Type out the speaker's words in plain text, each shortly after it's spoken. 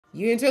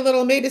You into a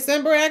little May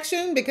December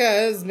action?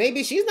 Because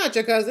maybe she's not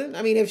your cousin.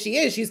 I mean, if she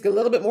is, she's a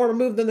little bit more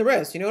removed than the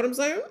rest. You know what I'm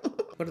saying?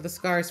 What are the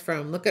scars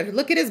from? Look at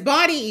his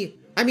body.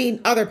 I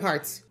mean, other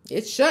parts.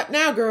 It's shut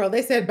now, girl.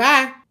 They said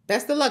bye.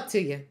 Best of luck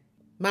to you.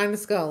 Mind the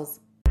skulls.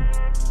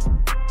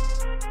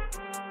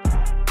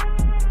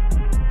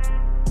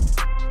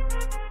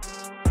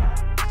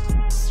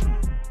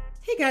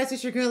 Hey guys,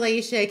 it's your girl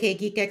Aisha, aka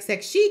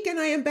GeekXX Chic, and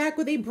I am back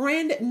with a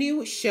brand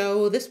new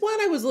show. This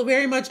one I was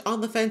very much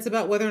on the fence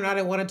about whether or not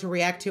I wanted to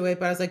react to it,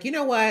 but I was like, you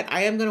know what?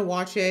 I am going to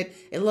watch it.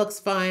 It looks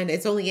fun.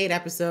 It's only 8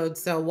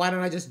 episodes, so why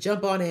don't I just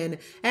jump on in?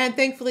 And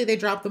thankfully they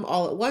dropped them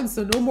all at once,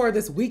 so no more of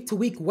this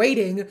week-to-week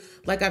waiting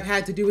like I've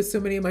had to do with so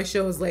many of my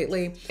shows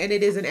lately. And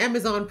it is an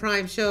Amazon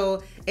Prime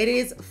show. It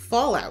is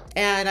Fallout,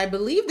 and I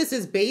believe this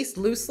is based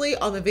loosely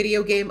on the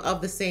video game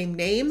of the same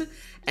name.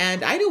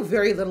 And I know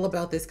very little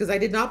about this because I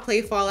did not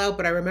play Fallout,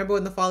 but I remember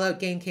when the Fallout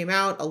game came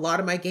out, a lot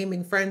of my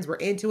gaming friends were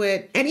into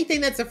it.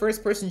 Anything that's a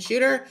first-person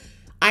shooter,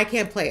 I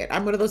can't play it.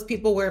 I'm one of those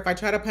people where if I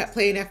try to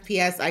play an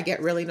FPS, I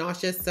get really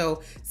nauseous.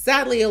 So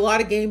sadly, a lot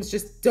of games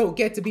just don't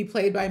get to be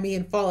played by me,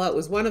 and Fallout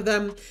was one of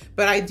them.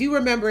 But I do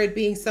remember it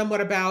being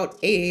somewhat about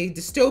a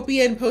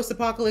dystopian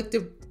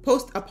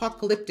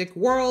post-apocalyptic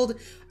world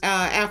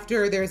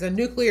after there's a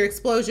nuclear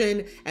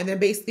explosion, and then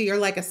basically you're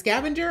like a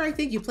scavenger. I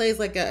think you play as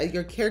like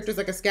your character's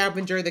like a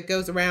scavenger that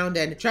goes around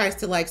and tries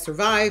to like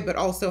survive, but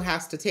also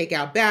has to take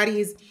out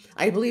baddies.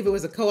 I believe it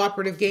was a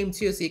cooperative game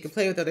too, so you can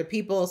play with other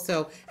people.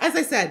 So as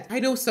I said,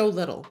 I know so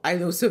little. I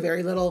know so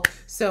very little.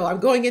 So I'm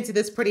going into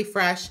this pretty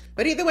fresh,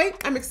 but either way,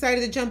 I'm excited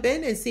to jump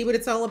in and see what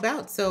it's all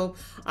about. So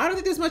I don't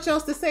think there's much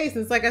else to say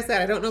since, like I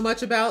said, I don't know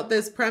much about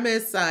this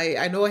premise.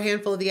 I know a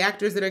handful of the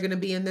actors that are going to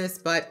be in this,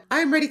 but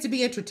I'm ready to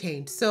be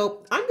entertained.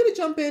 So I'm going to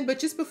jump in, but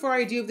just before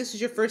I do, if this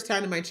is your first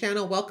time to my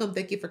channel, welcome.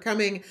 Thank you for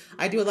coming.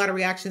 I do a lot of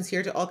reactions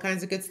here to all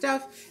kinds of good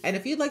stuff. And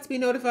if you'd like to be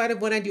notified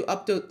of when I do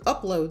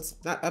uploads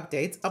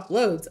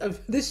of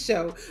this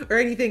show or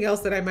anything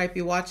else that I might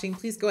be watching,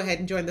 please go ahead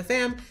and join the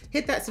fam.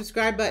 Hit that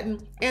subscribe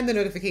button and the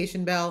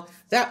notification bell.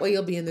 That way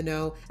you'll be in the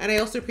know. And I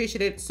also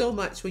appreciate it so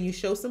much when you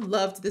show some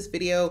love to this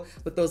video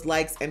with those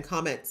likes and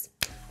comments.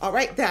 All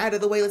right, that out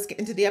of the way, let's get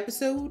into the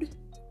episode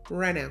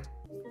right now.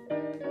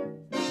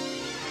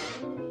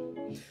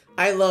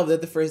 I love that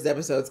the first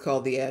episode's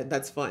called The End.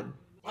 That's fun.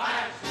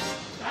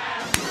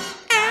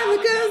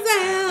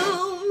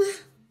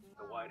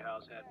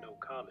 Had no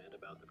comment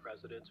about the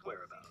president's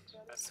whereabouts.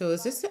 So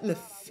is this set in the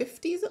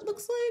 50s, it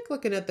looks like?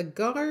 Looking at the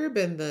garb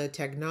and the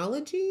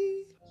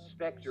technology.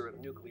 Specter of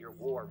nuclear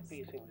war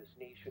facing this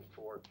nation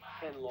for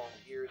 10 long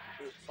years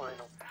is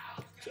final.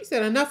 She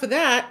said enough of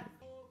that.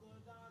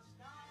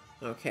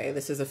 Okay,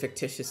 this is a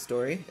fictitious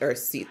story, or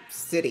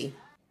city.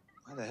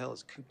 Why the hell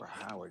is Cooper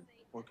Howard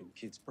working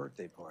kids'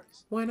 birthday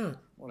parties? Why not?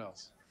 What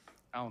else?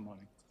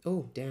 Alimony.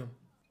 Oh, damn.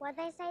 What'd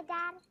they say,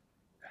 Dad?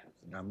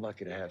 And I'm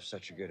lucky to have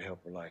such a good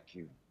helper like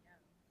you.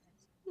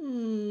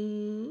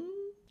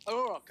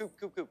 Oh,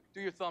 Coop,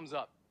 do your thumbs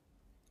up.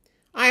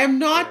 I am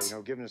not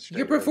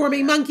your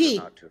performing monkey.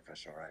 Not to, if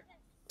that's all right.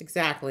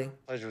 Exactly.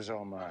 Pleasure was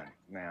all mine,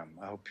 ma'am.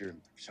 I hope your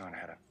son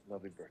had a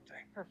lovely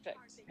birthday. Perfect.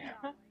 Yeah.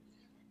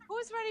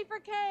 Who's ready for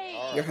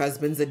cake? Your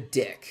husband's a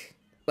dick.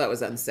 That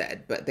was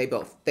unsaid, but they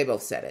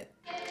both said it.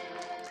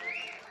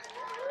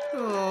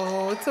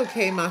 Oh, it's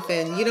okay,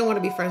 Muffin. You don't want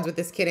to be friends with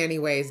this kid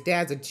anyways.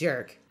 Dad's a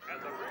jerk.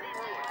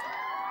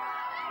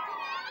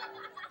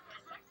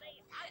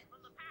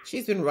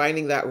 She's been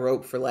riding that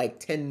rope for like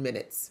 10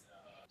 minutes.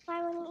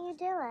 Why wouldn't you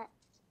do it?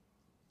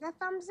 The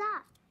thumbs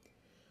up.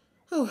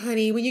 Oh,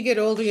 honey, when you get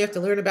older, you have to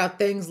learn about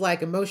things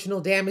like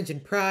emotional damage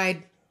and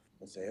pride.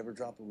 If they ever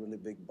drop a really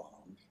big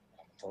bomb,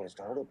 I told us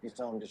to hold up your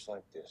thumb just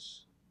like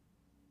this.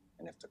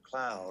 And if the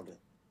cloud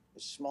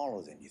is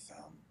smaller than your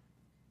thumb,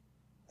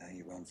 then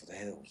you run for the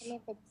hills.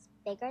 And if it's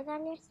bigger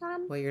than your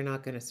thumb? Well, you're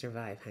not going to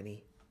survive,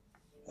 honey.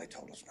 They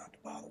told us not to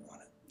bother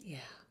running. Yeah.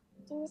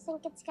 Do you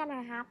think it's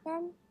gonna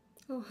happen?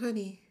 Oh,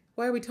 honey.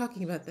 Why are we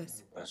talking about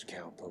this? Us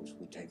cowpokes,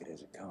 we take it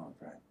as it comes,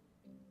 right?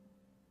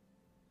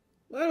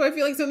 Why do I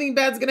feel like something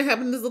bad's gonna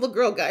happen to this little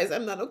girl, guys?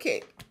 I'm not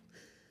okay.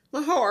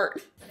 My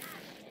heart.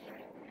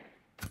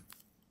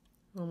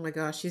 Oh my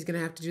gosh, she's gonna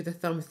have to do the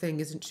thumb thing,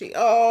 isn't she?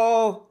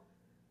 Oh!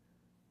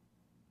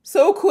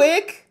 So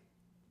quick!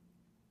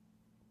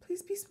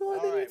 Please be smaller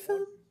than your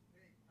thumb.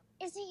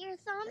 Is it your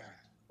thumb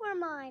or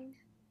mine?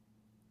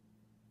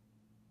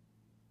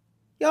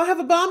 Y'all have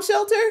a bomb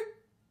shelter?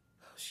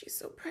 Oh, she's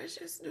so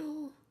precious.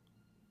 No.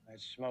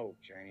 That's smoke,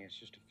 Janie. It's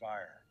just a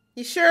fire.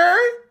 You sure?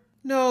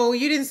 No,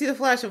 you didn't see the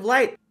flash of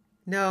light.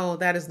 No,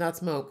 that is not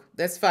smoke.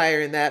 That's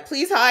fire in that.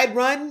 Please hide,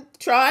 run,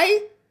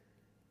 try.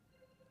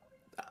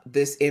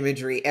 This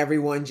imagery,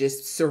 everyone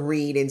just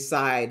serene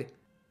inside.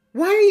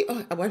 Why are you,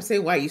 oh, I'm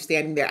saying, why are you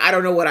standing there? I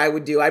don't know what I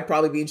would do. I'd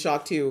probably be in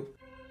shock too.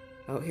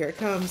 Oh, here it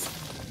comes.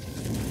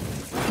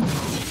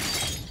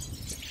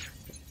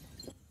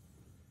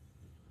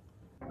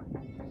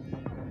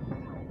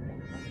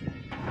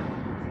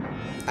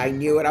 I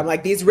knew it. I'm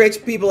like, these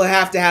rich people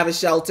have to have a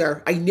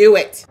shelter. I knew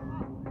it.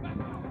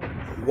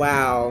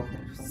 Wow.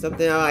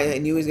 Something I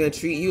knew he was going to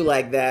treat you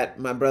like that,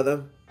 my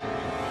brother.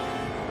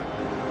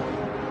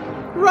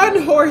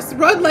 Run, horse,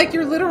 run like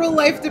your literal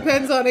life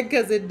depends on it,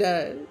 because it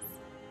does.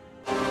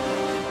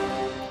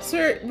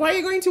 Sir, why are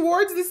you going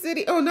towards the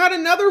city? Oh, not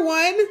another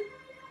one.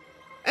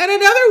 And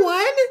another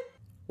one?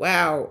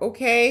 Wow,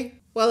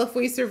 okay. Well, if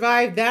we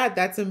survived that,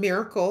 that's a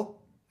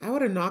miracle. I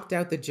would have knocked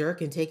out the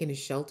jerk and taken his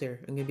shelter.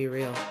 I'm gonna be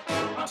real.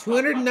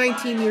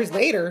 219 years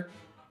later.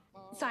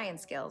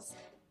 Science skills.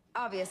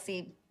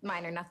 Obviously,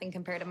 mine are nothing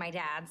compared to my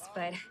dad's,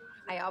 but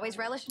I always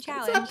relish a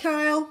challenge. What's up,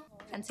 Kyle?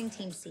 Fencing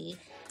Team C.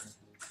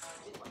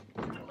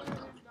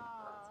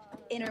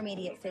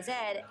 Intermediate phys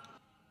ed.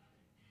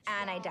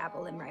 And I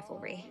dabble in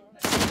riflery.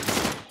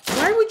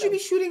 Why would you be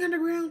shooting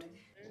underground?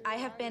 I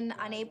have been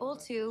unable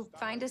to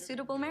find a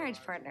suitable marriage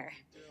partner.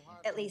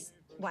 At least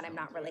one I'm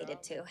not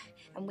related to.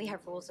 And we have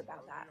rules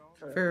about that.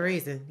 For a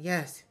reason,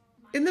 yes.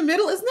 In the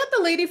middle, isn't that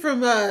the lady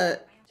from, To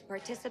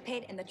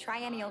participate in the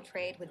triennial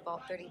trade with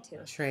Vault 32.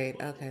 Trade,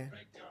 okay.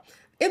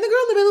 And the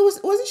girl in the middle,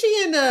 wasn't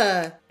she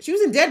in, she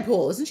was in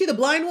Deadpool. Isn't she the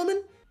blind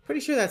woman?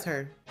 Pretty sure that's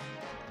her.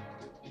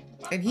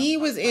 And he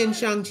was in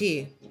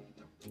Shang-Chi.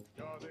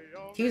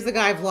 He was the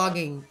guy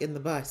vlogging in the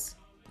bus.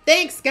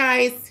 Thanks,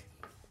 guys.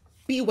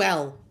 Be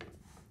well.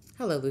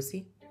 Hello,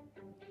 Lucy.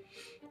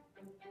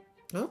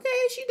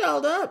 Okay, she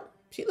dolled up.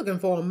 She looking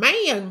for a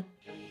man.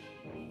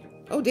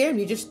 Oh, damn,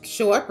 you just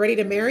show up ready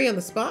to marry on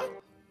the spot?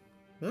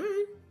 All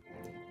right.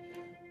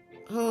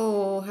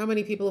 Oh, how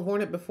many people have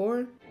worn it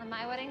before? On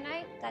my wedding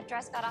night, that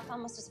dress got off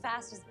almost as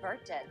fast as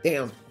Bert did.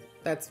 Damn,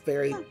 that's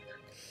very,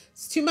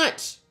 it's too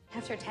much.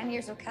 After 10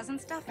 years of cousin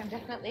stuff, I'm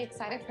definitely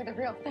excited for the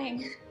real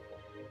thing.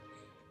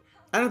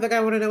 I don't think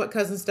I want to know what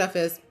cousin stuff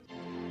is.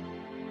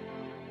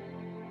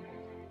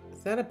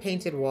 Is that a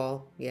painted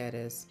wall? Yeah, it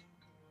is.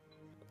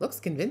 Looks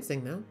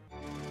convincing, though.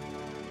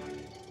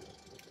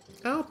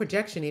 Oh,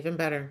 projection, even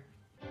better.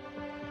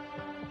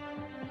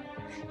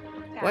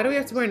 Why do we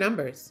have to wear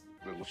numbers?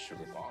 Little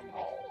sugar bomb.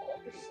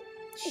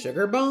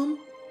 Sugar Bomb?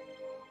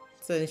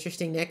 It's an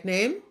interesting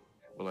nickname.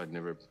 Well, I'd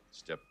never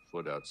stepped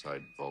foot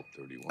outside Vault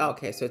 31. Oh,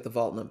 okay, so it's the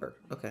vault number.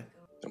 Okay.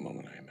 The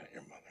moment I met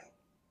your mother,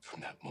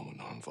 from that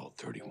moment on, Vault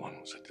 31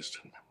 was a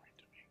distant memory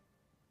to me.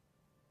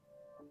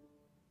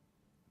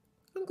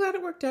 I'm glad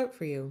it worked out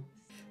for you.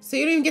 So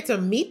you don't even get to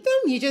meet them?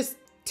 You just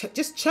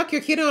chuck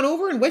your kid on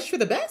over and wish for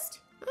the best?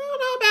 I don't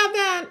know about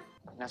that.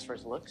 As for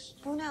his looks,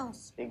 Who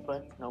knows? big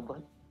butt, no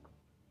butt.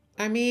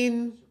 I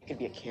mean, He could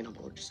be a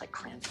cannibal or just like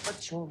crammed.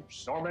 But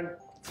Norman.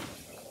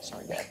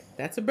 Sorry, Dad.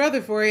 that's a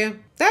brother for you.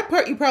 That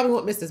part you probably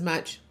won't miss as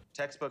much.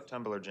 Textbook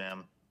tumbler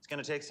jam. It's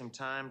gonna take some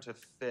time to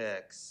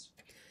fix.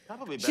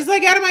 Probably best. She's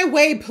like, out of my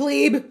way,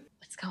 plebe.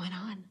 What's going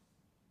on?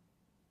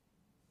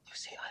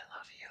 Lucy, I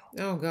love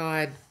you. Oh,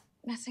 God.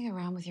 Messing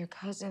around with your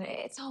cousin,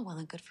 it's all well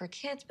and good for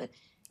kids, but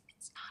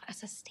it's not a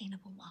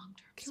sustainable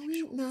long-term Can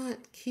we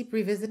not keep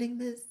revisiting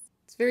this?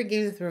 It's very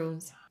Game of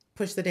Thrones.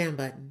 Push the damn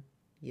button,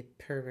 you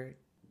pervert.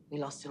 We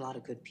lost a lot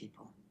of good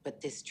people,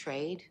 but this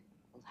trade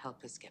will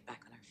help us get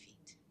back on our feet.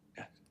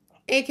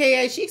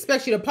 AKA, she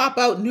expects you to pop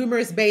out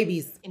numerous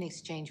babies. In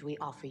exchange, we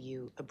offer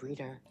you a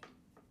breeder.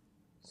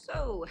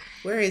 So,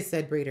 where is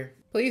said breeder?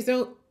 Please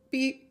don't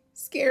be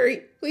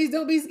scary. Please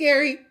don't be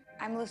scary.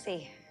 I'm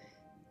Lucy.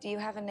 Do you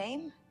have a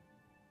name?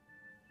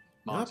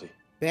 Monty. Not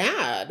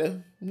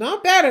bad.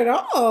 Not bad at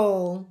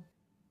all.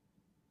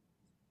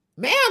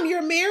 Ma'am,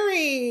 you're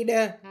married.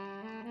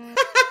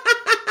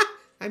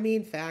 I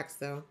mean, facts,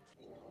 though.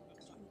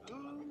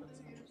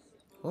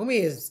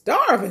 Homie is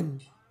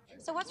starving.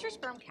 So what's your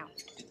sperm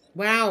count?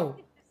 Wow.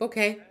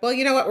 Okay. Well,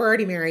 you know what? We're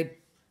already married.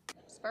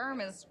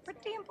 Sperm is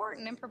pretty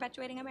important in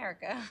perpetuating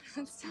America.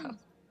 So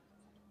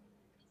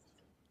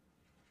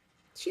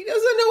she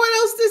doesn't know what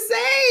else to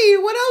say.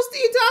 What else do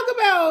you talk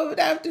about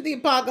after the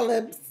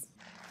apocalypse?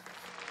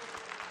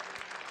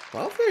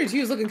 Well, 32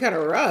 is looking kind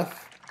of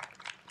rough.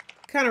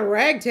 Kind of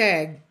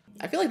ragtag.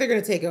 I feel like they're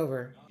going to take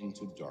over.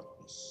 Into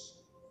darkness.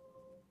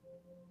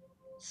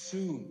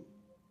 Soon.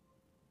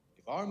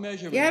 If our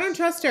measurements... Yeah, I don't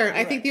trust her.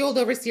 I think the old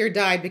overseer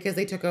died because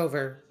they took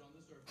over.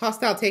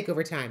 Hostile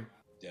takeover time.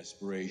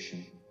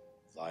 Desperation,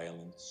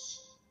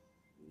 violence,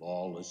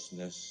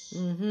 lawlessness.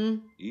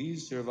 Mm-hmm.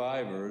 These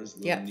survivors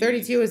will Yeah,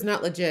 32 is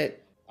not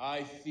legit.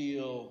 I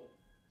feel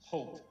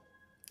hope.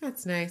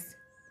 That's nice.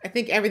 I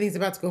think everything's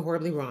about to go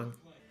horribly wrong.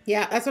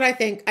 Yeah, that's what I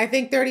think. I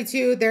think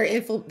 32,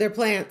 they're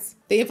plants.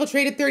 They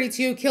infiltrated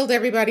 32, killed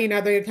everybody, and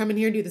now they're gonna come in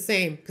here and do the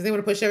same because they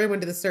want to push everyone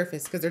to the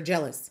surface because they're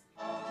jealous.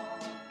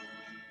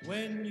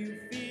 When you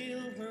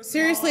feel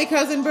Seriously,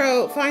 cousin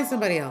bro, find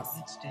somebody else.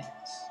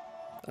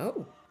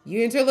 Oh,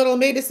 you into a little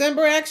May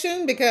December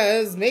action?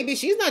 Because maybe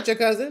she's not your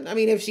cousin. I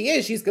mean, if she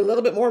is, she's a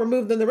little bit more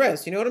removed than the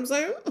rest. You know what I'm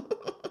saying?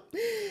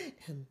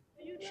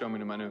 Show me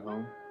to my new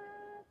home.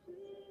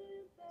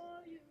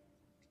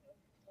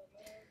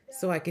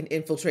 So I can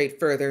infiltrate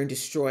further and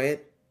destroy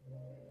it.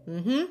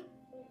 Mm-hmm.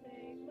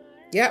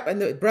 Yep,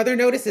 and the brother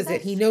notices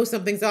it. He knows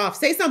something's off.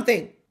 Say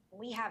something.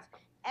 We have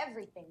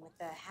everything with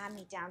the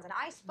hand-me-downs, an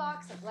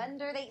icebox, a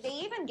blender. They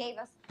even gave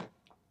us...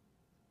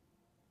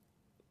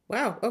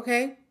 Wow,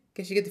 okay.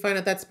 Guess you get to find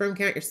out that sperm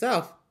count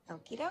yourself.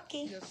 Okie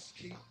dokie. Just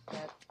keep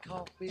that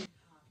coffee.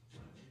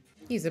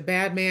 He's a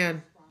bad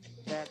man.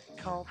 That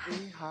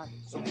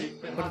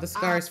What are the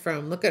scars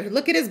from? Look at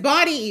his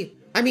body.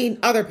 I mean,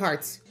 other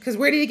parts. Because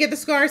where did he get the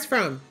scars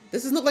from?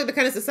 This doesn't look like the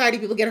kind of society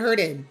people get hurt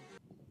in.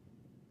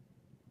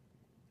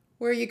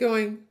 Where are you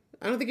going?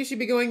 I don't think you should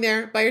be going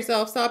there by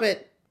yourself. Stop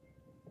it.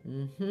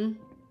 Mm-hmm.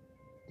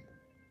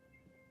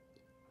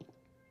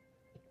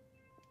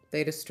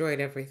 They destroyed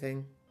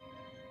everything.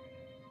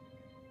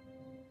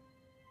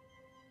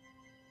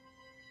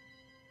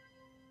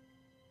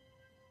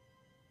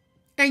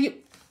 And you,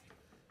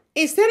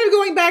 instead of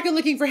going back and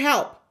looking for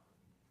help.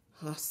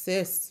 Oh,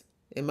 sis,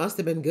 it must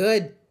have been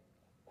good.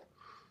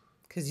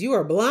 Because you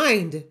are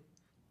blind.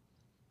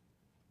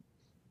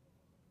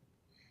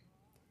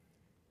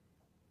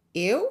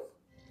 Ew?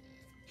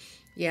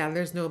 Yeah,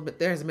 there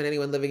hasn't been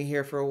anyone living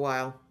here for a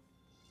while.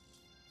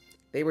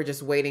 They were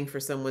just waiting for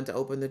someone to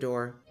open the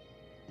door.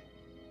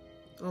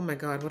 Oh my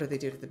God, what did they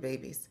do to the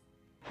babies?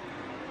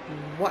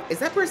 What? Is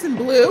that person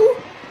blue?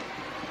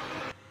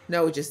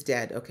 No, just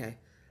dead. Okay.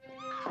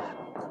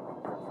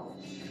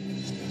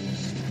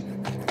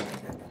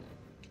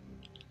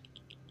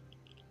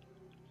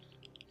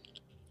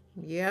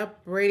 Yep,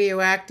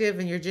 radioactive,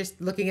 and you're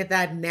just looking at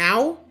that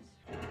now?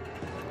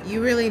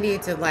 You really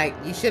need to, like,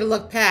 you should have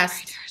looked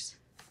past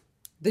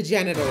the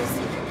genitals.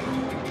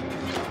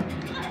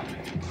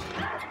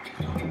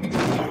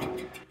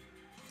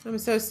 I'm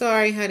so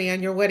sorry, honey,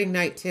 on your wedding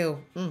night, too.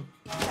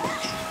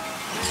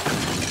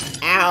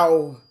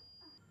 Ow.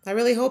 I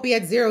really hope he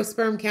had 0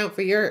 sperm count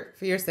for your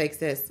sake,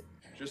 sis.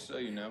 Just so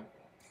you know,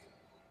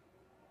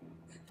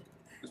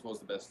 this was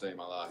the best day of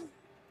my life.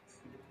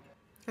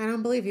 I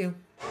don't believe you.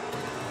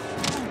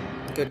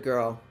 Good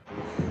girl.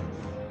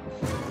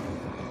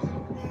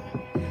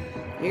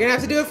 You're gonna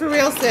have to do it for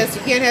real, sis.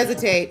 You can't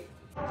hesitate.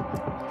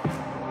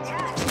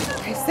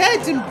 I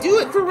said to do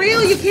it for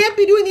real. You can't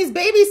be doing these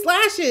baby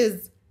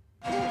slashes.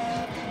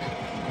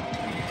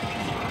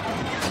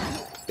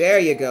 There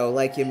you go,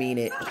 like you mean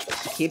it.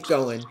 Keep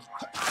going.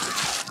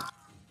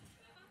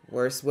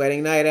 Worst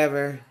wedding night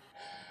ever.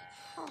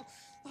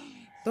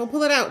 Don't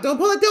pull it out. Don't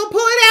pull it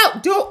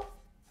out. Don't.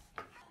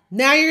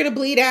 Now you're gonna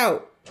bleed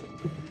out.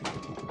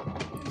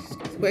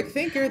 Quick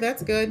thinker,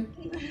 that's good.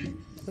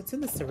 What's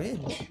in the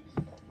syringe?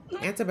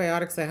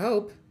 Antibiotics, I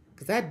hope.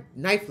 Because that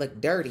knife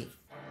looked dirty.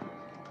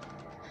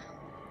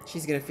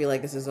 She's gonna feel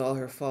like this is all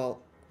her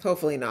fault.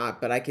 Hopefully not,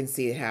 but I can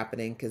see it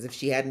happening. Because if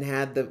she hadn't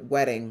had the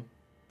wedding...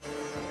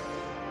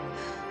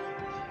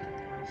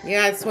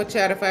 Yeah, I'd switch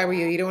out if I were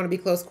you. You don't want to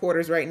be close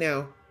quarters right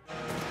now.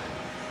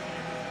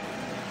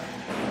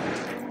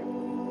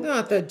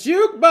 Not the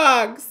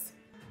jukebox!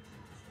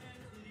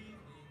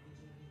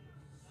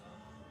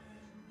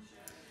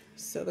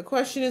 So the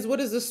question is, what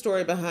is the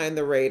story behind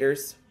the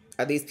raiders?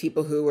 Are these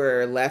people who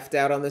were left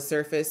out on the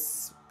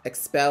surface,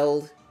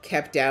 expelled,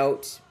 kept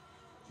out,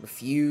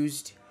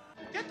 refused?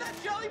 Get that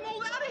jelly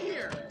mold out of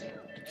here!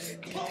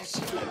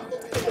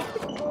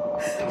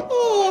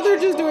 Oh, they're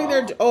just doing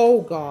their...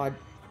 Oh, God.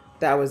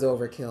 That was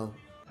overkill.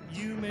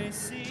 You may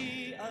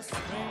see a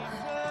stranger.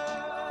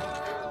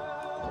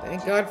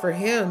 Thank God for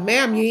him.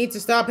 Ma'am, you need to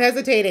stop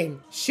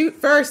hesitating. Shoot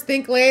first,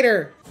 think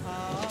later.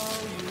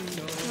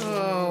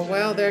 Oh,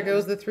 well, there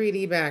goes the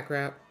 3D back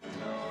wrap.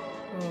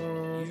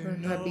 Oh, her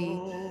hubby.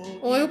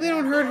 Oh, I hope they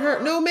don't hurt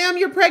her. No, ma'am,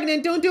 you're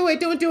pregnant. Don't do it.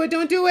 Don't do it.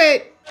 Don't do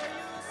it.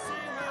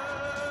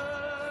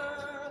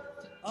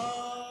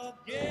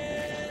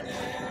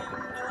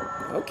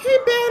 Okay,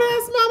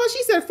 badass mama.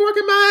 She said, fork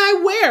in my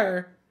eye.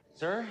 Where?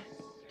 Sir,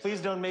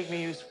 please don't make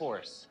me use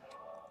force.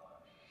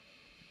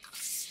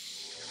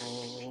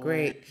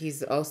 Great.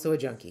 He's also a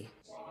junkie.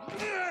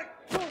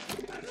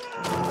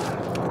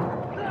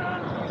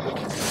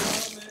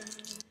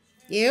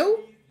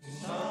 You?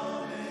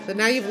 So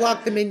now you've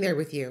locked them in there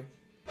with you.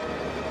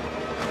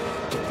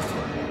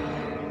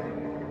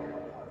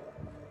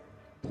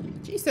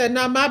 She said,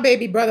 not my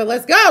baby brother.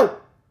 Let's go.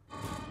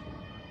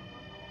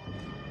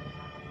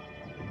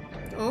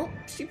 Oh,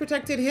 she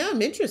protected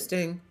him.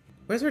 Interesting.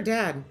 Where's her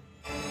dad?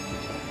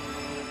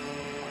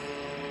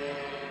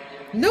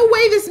 No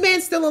way this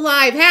man's still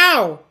alive.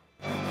 How?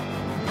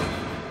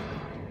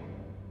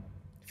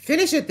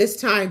 Finish it this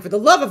time, for the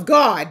love of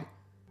God.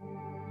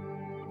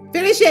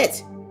 Finish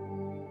it.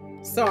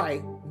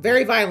 Sorry.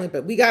 Very violent,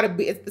 but we gotta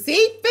be...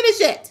 See?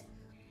 Finish it.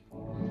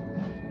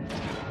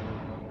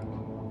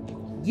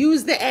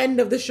 Use the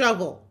end of the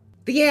shovel.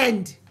 The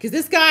end. Because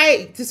this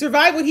guy, to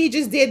survive what he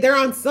just did, they're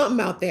on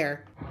something out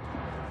there.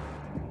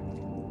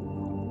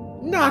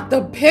 Not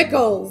the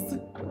pickles.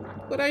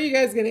 What are you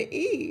guys gonna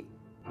eat?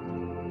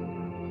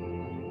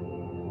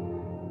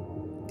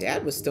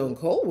 Dad was stone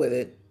cold with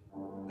it.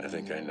 I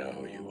think I know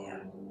who you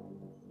are.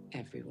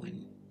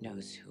 Everyone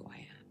knows who I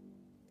am.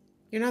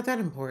 You're not that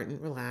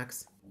important.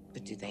 Relax.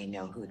 But do they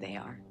know who they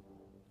are?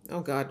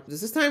 Oh, God.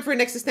 Is this time for an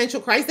existential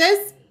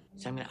crisis?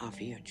 So I'm going to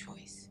offer you a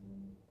choice.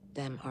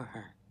 Them or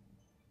her.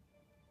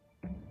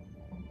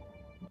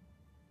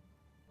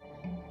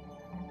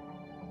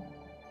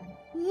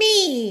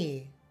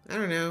 Me. I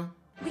don't know.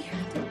 We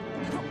have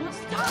to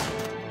stop.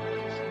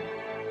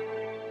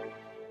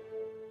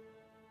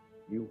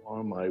 You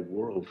are my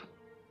world.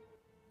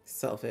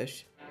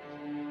 Selfish.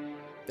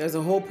 There's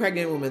a whole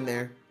pregnant woman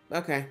there.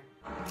 Okay.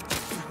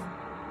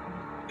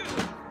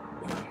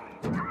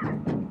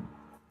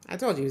 I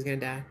told you he was gonna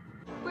die.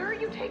 Where are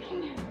you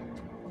taking him?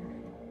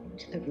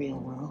 To the real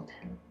world.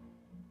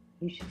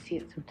 You should see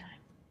it sometime.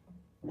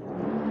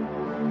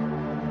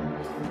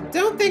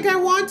 Don't think I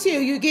want to.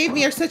 You gave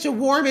me such a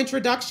warm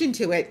introduction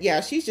to it.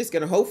 Yeah, she's just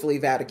gonna hopefully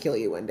vow to kill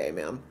you one day,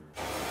 ma'am.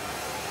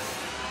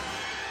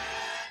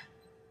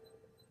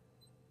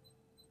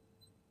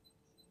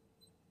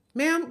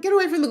 Ma'am, get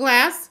away from the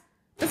glass.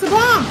 It's a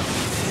bomb.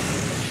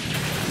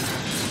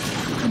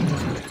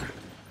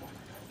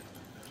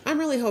 I'm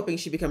really hoping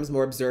she becomes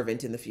more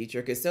observant in the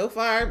future, because so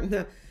far,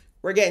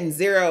 we're getting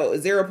zero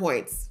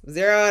points.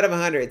 0 out of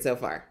 100 so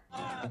far.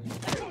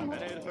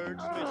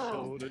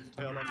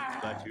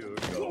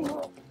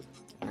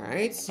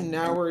 Alright, so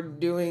now we're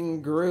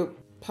doing group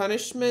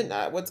punishment.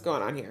 What's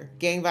going on here?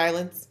 Gang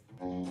violence.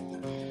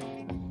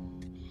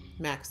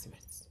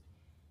 Maximus.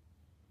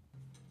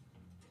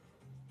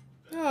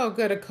 Oh,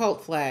 good, a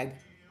cult flag.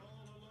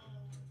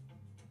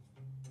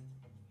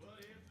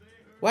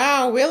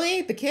 Wow,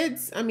 really? The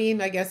kids? I mean,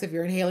 I guess if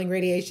you're inhaling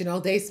radiation all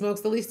day,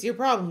 smoke's the least of your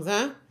problems,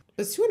 huh?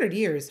 But it's 200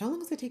 years. How long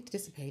does it take to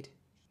dissipate?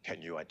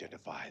 Can you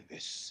identify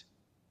this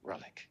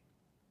relic?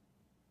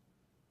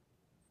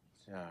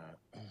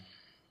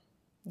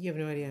 You have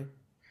no idea.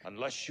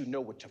 Unless you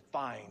know what to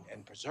find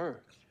and preserve,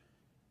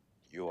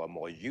 you are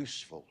more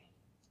useful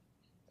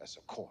as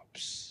a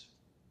corpse.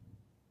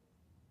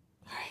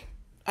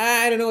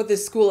 I don't know what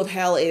this school of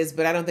hell is,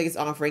 but I don't think it's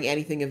offering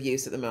anything of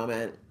use at the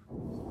moment.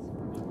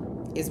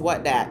 Is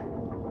what that?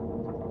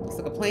 Looks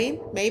like a plane,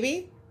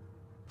 maybe?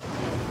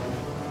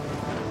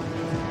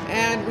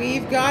 And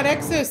we've got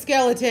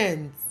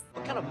exoskeletons.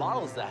 What kind of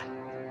model is that?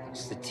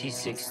 It's the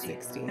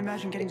T-60.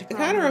 Imagine getting to It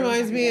kind of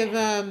reminds me of,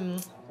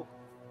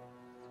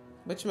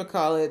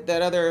 whatchamacallit,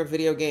 that other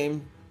video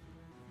game.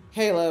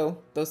 Halo,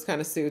 those kind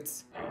of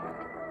suits.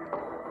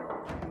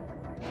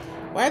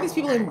 Why are these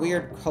people in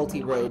weird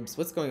culty robes?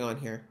 What's going on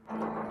here?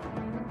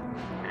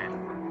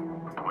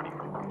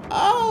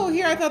 Oh,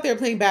 here I thought they were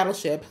playing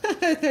Battleship.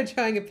 They're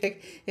trying a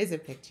Here's a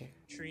picture.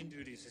 Train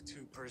duty's a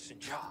two-person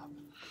job.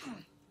 I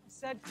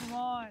said, come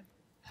on.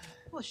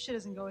 Well, shit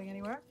isn't going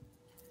anywhere.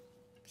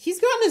 He's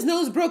gotten his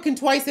nose broken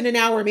twice in an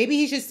hour. Maybe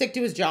he should stick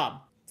to his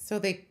job. So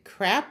they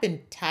crap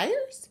in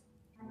tires?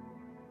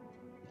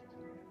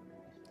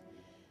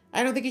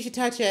 I don't think you should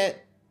touch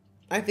it.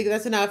 I think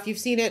that's enough. You've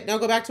seen it. Now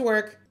go back to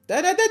work.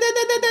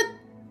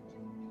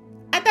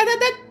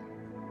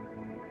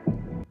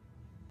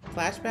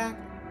 Flashback.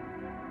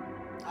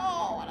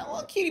 Oh, what a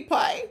little cutie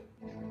pie.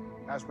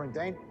 Aspirin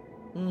Dane?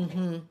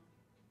 Mm-hmm.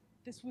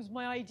 This was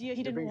my idea.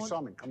 He You're didn't being want...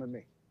 summoned. Come with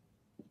me.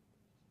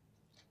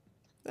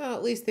 Well,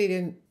 at least they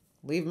didn't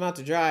leave him out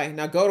to dry.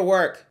 Now go to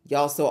work.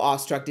 Y'all so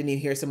awestruck didn't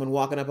even hear someone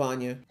walking up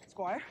on you.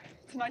 Squire,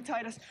 tonight,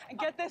 Titus. And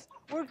get this,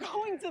 we're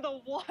going to the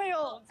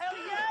wilds. Hell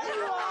yeah,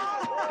 you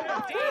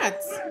are!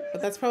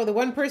 But that's probably the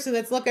one person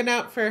that's looking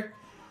out for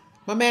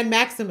my man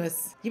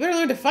Maximus. You better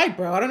learn to fight,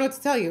 bro. I don't know what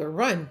to tell you. Or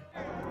run.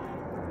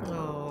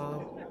 Aw.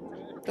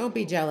 Don't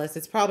be jealous.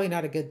 It's probably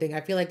not a good thing.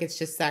 I feel like it's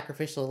just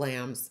sacrificial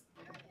lambs.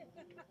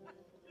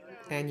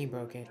 And you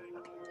broke it.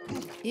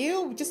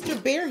 Ew, just your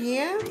bare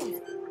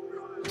hands?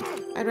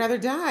 I'd rather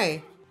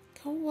die.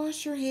 Go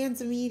wash your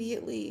hands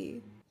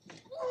immediately.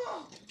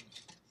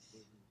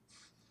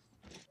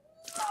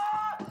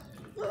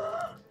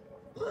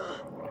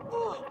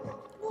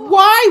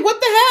 Why? What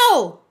the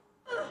hell?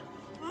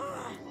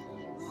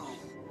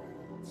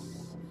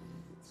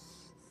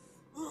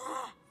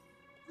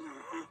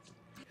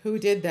 Who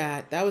did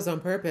that? That was on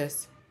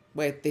purpose.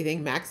 Wait, they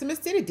think Maximus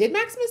did it? Did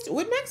Maximus?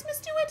 Would Maximus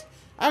do it?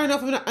 I don't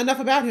know enough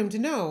about him to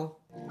know.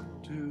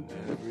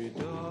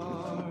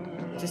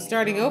 Just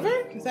starting over?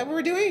 Is that what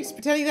we're doing? Just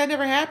pretending that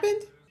never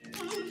happened?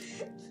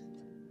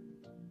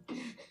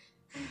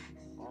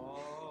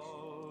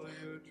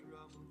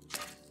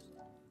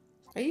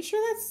 Are you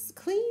sure that's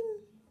clean?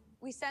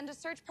 We send a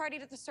search party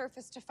to the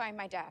surface to find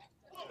my dad.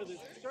 To the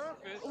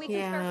surface? We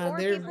can spare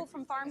 4 people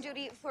from farm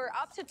duty for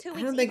up to 2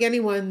 weeks. I don't think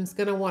anyone's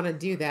gonna want to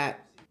do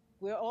that.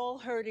 We're all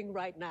hurting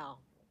right now.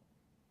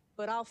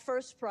 But our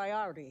first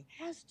priority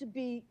has to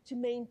be to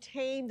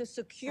maintain the I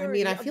security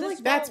mean, I feel like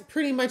that's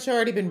pretty much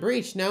already been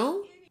breached,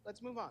 no?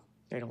 Let's move on.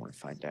 They don't want to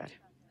find Dad.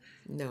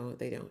 No,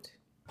 they don't.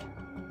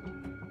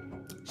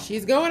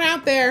 She's going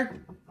out there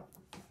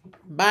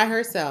by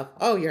herself.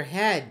 Oh, your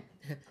head.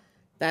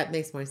 That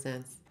makes more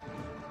sense.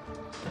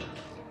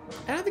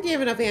 I don't think you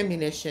have enough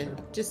ammunition.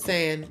 Just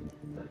saying.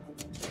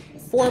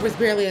 4 was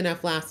barely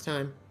enough last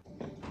time.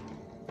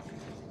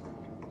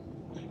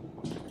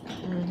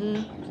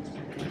 Mm-hmm.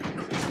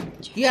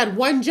 You had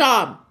one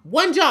job.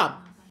 One job.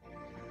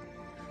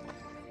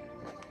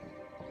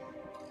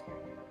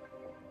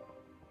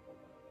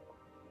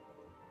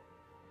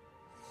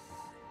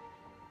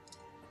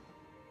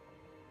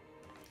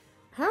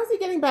 How's he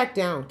getting back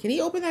down? Can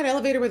he open that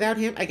elevator without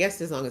him? I guess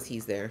as long as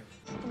he's there.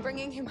 I'm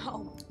bringing him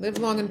home. Live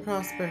long and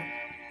prosper.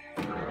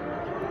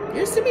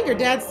 You're assuming your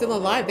dad's still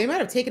alive. They might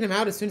have taken him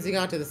out as soon as he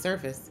got to the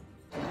surface.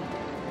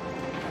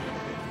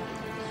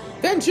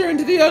 Venture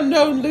into the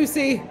unknown,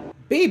 Lucy.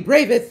 Be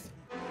braveth.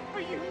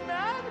 Are you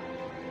mad?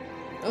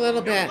 A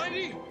little bit.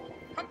 Lady,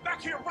 come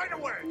back here right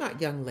away.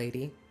 Not young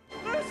lady.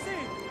 Lucy!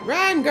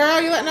 Run,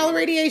 girl. You're letting all the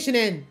radiation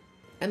in.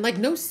 And like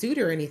no suit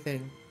or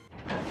anything.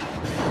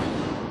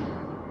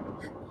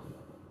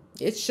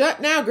 It's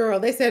shut now, girl.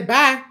 They said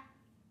bye.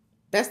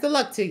 Best of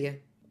luck to you.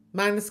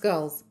 Mind the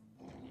skulls.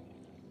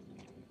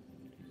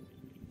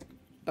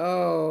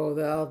 Oh,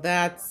 well,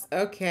 that's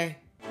okay.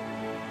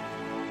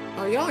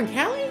 Oh, y'all in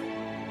Cali?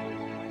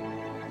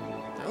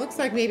 That looks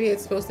like maybe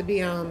it's supposed to be,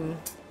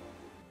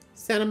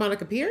 Santa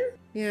Monica Pier?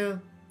 Yeah,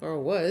 or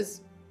it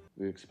was.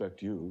 We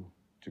expect you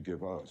to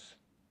give us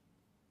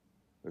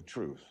the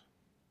truth.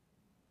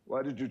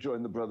 Why did you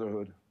join the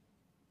Brotherhood?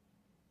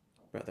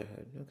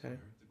 Brotherhood, okay.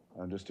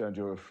 I understand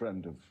you're a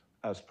friend of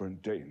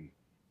Aspirant Dayton.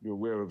 You're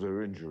aware of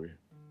their injury.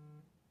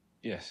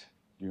 Yes.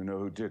 Do you know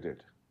who did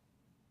it?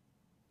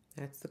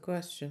 That's the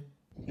question.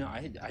 No,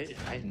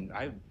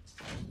 Why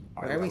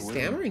are we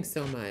stammering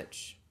so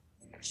much?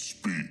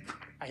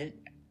 I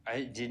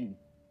didn't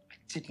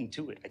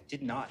do it. I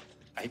did not.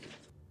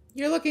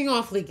 You're looking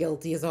awfully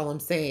guilty is all I'm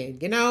saying.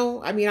 You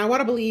know? I mean, I want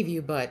to believe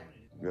you, but...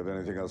 You have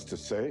anything else to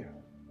say?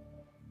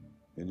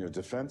 In your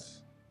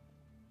defense?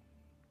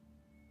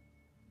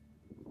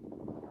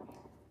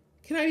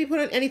 Can I be put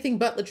on anything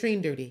but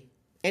latrine duty?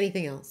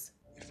 Anything else?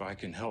 If I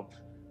can help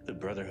the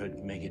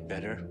Brotherhood make it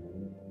better,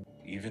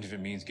 even if it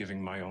means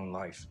giving my own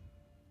life,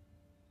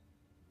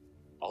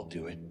 I'll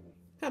do it.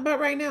 How about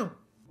right now?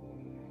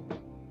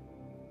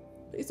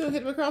 Please don't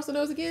hit him across the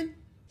nose again.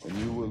 And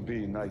you will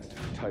be Knight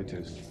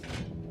Titus,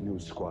 new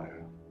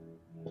squire.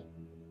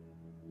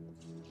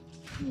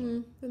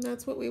 And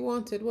that's what we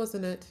wanted,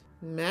 wasn't it?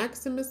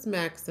 Maximus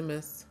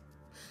Maximus.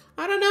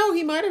 I don't know,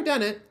 he might have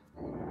done it.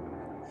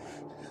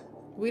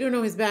 We don't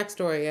know his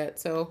backstory yet,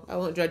 so I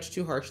won't judge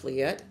too harshly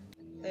yet.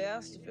 They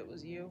asked if it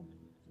was you.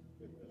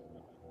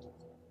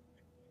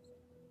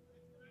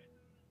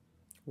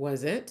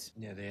 Was it?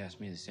 Yeah, they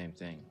asked me the same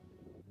thing.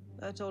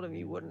 I told him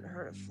you wouldn't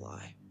hurt a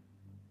fly.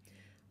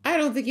 I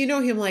don't think you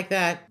know him like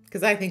that,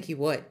 because I think you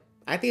would.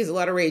 I think there's a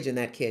lot of rage in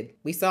that kid.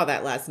 We saw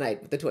that last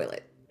night with the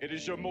toilet. It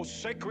is your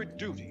most sacred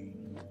duty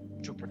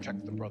to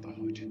protect the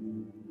Brotherhood.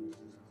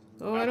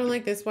 Oh, I don't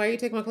like this. Why are you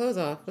taking my clothes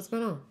off? What's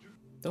going on?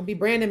 Don't be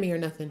branding me or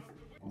nothing.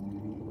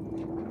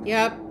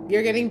 Yep,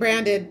 you're getting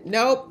branded.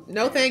 Nope,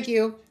 no thank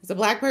you. As a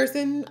black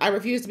person, I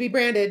refuse to be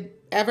branded.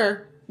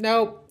 Ever.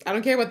 Nope, I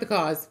don't care what the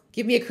cause.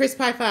 Give me a crisp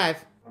high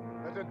five.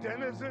 That a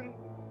denizen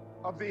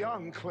of the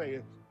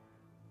Enclave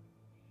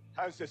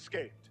has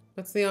escaped.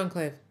 What's the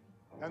Enclave?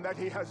 And that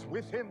he has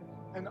with him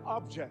an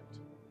object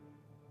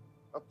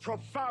of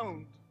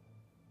profound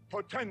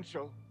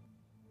potential.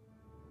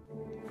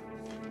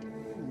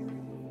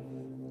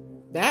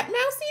 That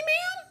mousy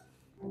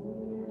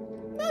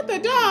man? Not the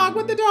dog.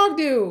 What'd the dog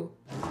do?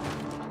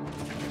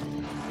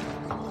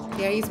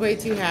 Yeah, he's way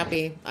too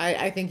happy.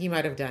 I think he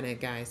might have done it,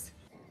 guys.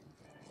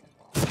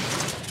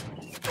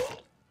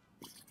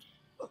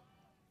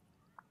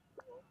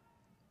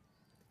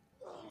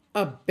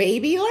 A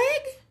baby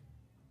leg?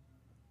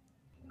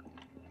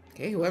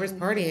 Okay, whoever's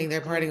partying, they're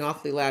partying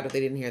awfully loud if they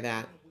didn't hear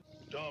that.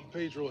 Don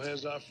Pedro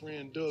has our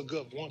friend dug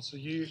up once a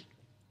year,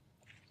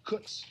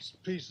 cuts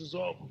some pieces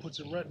off and puts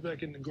him right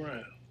back in the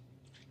ground.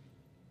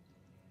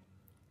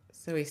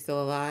 So he's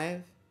still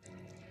alive?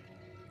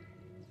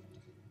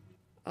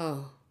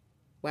 Oh,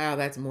 wow,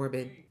 that's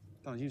morbid.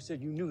 Oh, you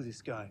said you knew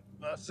this guy.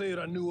 I said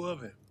I knew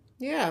of him.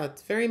 Yeah,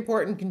 it's very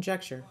important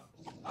conjecture.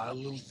 Our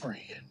little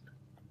friend.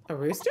 A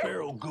rooster?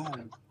 Feral ghoul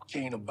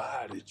can't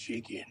abide a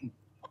chicken.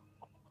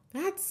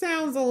 That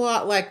sounds a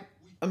lot like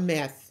a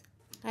myth.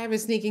 I have a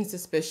sneaking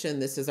suspicion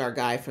this is our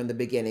guy from the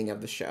beginning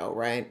of the show,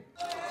 right?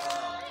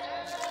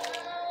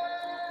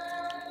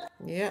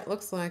 Yeah, it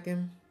looks like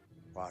him.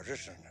 Wow, is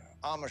this an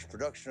Amish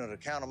production of the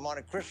Count of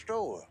Monte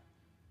Cristo, or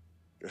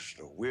just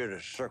the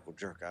weirdest circle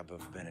jerk I've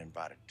ever been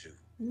invited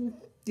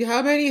to?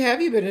 How many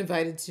have you been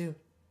invited to?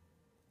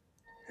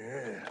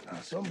 Yeah, now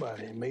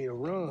somebody made a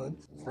run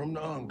from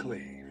the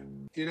Enclave.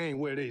 It ain't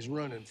where they's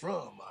running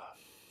from. I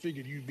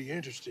figured you'd be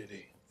interested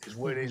in. Is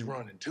where they's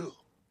running to.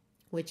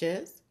 Which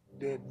is?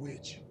 Dead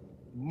Witch,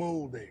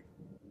 Moldy.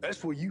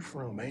 That's where you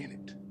from, ain't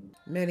it?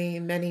 Many,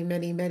 many,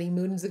 many, many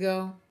moons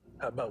ago.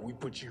 How about we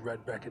put you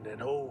right back in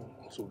that hole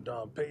so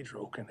Don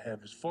Pedro can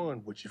have his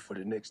fun with you for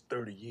the next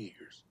 30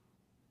 years?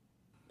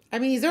 I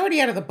mean, he's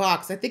already out of the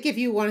box. I think if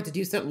you wanted to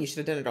do something, you should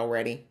have done it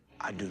already.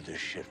 I do this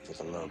shit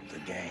for the love of the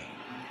game.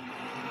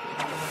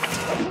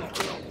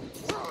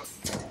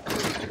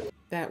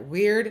 That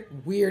weird,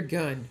 weird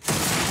gun.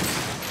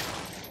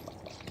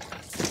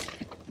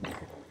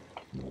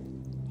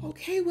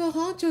 Okay, well,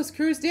 Honcho's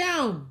crew's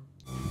down.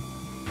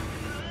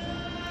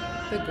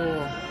 The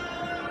ghoul.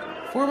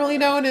 Formerly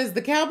known as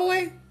the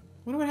cowboy? I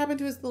wonder what happened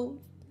to his little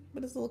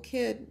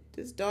kid.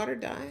 Did his daughter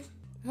die?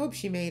 I hope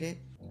she made it.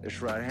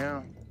 This right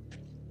here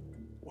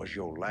was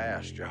your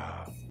last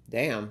job.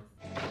 Damn.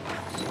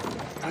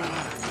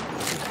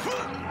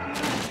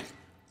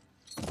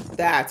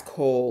 That's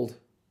cold.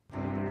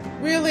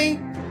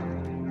 Really?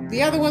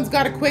 The other one's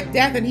got a quick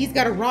death and he's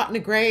got to rot in a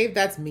grave.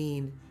 That's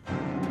mean.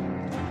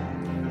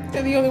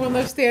 And the only one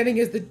left standing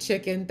is the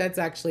chicken. That's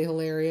actually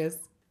hilarious.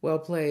 Well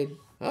played.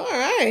 All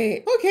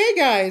right. Okay,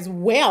 guys.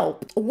 Well,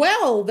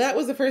 that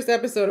was the first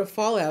episode of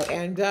Fallout,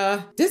 and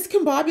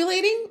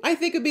discombobulating, I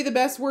think, would be the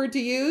best word to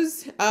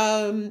use.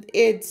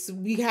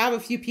 We have a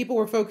few people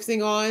we're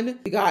focusing on.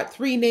 We got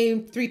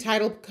three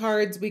title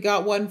cards. We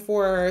got one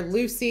for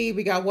Lucy,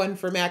 we got one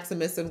for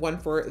Maximus, and one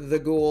for the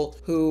Ghoul,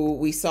 who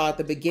we saw at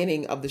the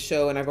beginning of the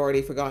show, and I've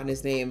already forgotten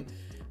his name.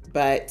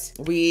 But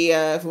we,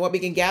 from what we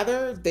can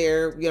gather,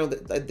 there,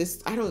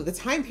 the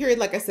time period,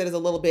 like I said, is a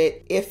little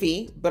bit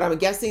iffy, but I'm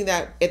guessing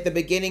that at the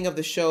beginning of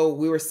the show,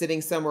 we were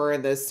sitting somewhere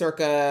in the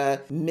circa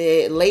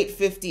late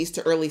 50s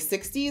to early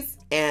 60s.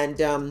 And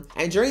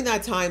during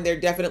that time, there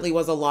definitely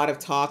was a lot of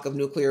talk of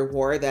nuclear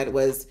war that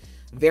was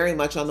very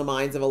much on the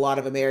minds of a lot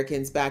of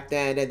Americans back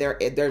then. And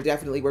there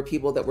definitely were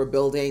people that were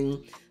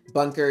building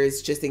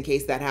bunkers just in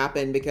case that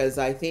happened, because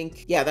I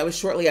think, that was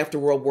shortly after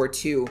World War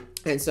II.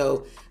 And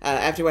so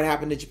after what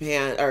happened to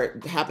Japan, or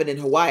happened in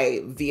Hawaii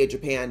via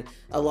Japan,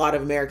 a lot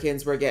of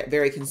Americans were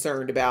very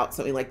concerned about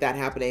something like that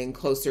happening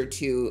closer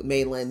to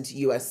mainland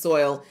US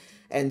soil.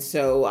 And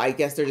so I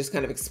guess they're just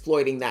kind of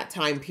exploiting that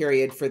time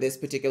period for this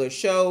particular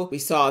show. We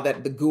saw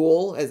that the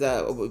Ghoul,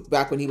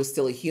 back when he was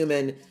still a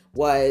human,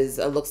 was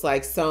looks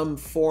like some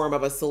form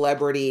of a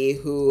celebrity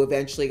who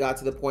eventually got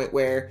to the point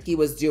where he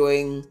was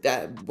doing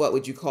that, what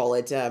would you call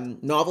it,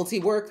 novelty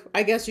work,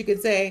 I guess you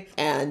could say.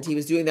 And he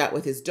was doing that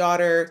with his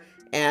daughter.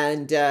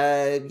 And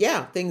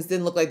things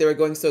didn't look like they were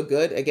going so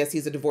good. I guess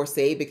he's a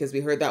divorcee, because we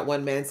heard that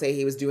one man say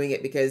he was doing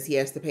it because he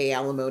has to pay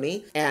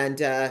alimony. And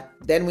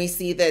then we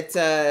see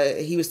that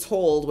he was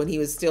told when he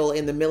was still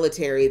in the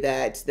military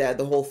that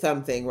the whole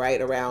thumb thing,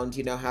 right, around,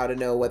 how to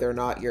know whether or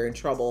not you're in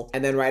trouble.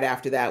 And then right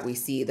after that, we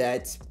see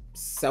that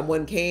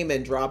someone came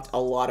and dropped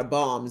a lot of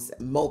bombs,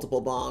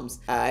 multiple bombs.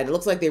 And it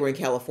looks like they were in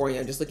California.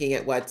 I'm just looking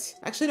at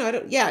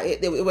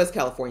it was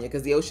California,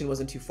 because the ocean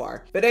wasn't too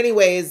far. But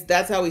anyways,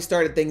 that's how we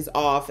started things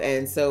off.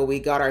 And so we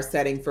got our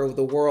setting for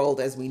the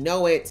world as we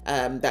know it.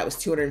 That was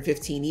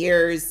 215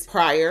 years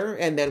prior.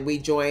 And then we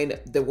joined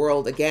the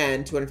world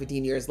again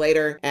 215 years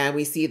later. And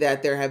we see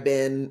that there have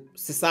been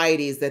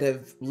societies that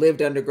have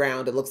lived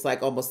underground. It looks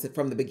like almost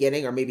from the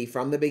beginning, or maybe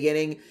from the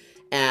beginning.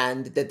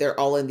 And that they're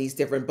all in these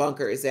different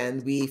bunkers.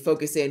 And we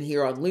focus in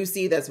here on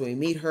Lucy. That's when we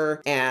meet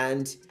her.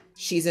 And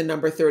she's in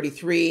number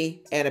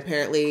 33. And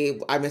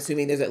apparently, I'm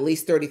assuming there's at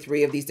least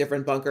 33 of these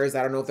different bunkers.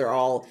 I don't know if they're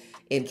all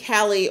in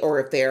Cali or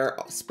if they're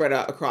spread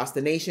out across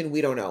the nation. We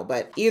don't know.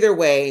 But either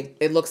way,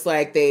 it looks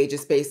like they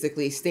just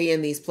basically stay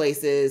in these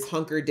places,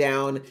 hunker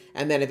down.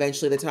 And then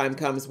eventually the time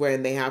comes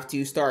when they have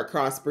to start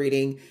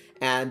crossbreeding.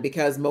 And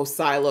because most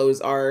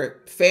silos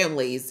are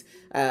families,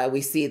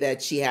 we see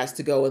that she has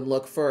to go and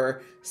look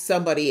for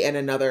somebody in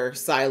another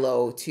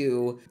silo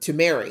to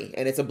marry.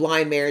 And it's a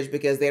blind marriage,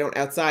 because they don't,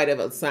 outside of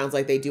it sounds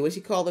like they do, what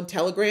you call them,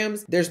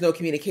 telegrams. There's no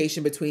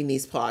communication between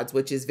these pods,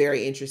 which is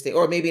very interesting.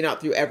 Or maybe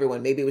not through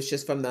everyone. Maybe it was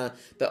just from the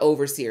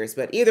overseers.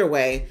 But either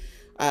way,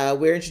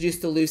 we're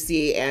introduced to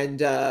Lucy,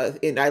 and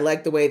I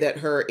like the way that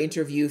her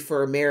interview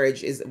for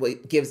marriage is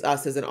what gives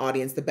us as an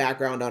audience the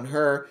background on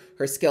her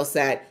skill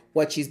set,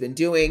 what she's been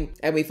doing.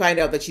 And we find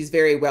out that she's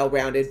very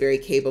well-rounded, very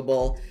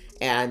capable.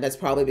 And that's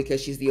probably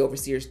because she's the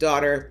overseer's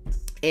daughter.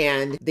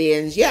 And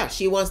then,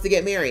 she wants to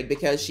get married,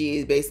 because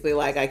she's basically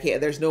like,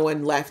 there's no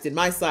one left in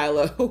my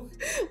silo.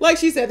 Like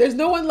she said, there's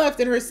no one left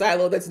in her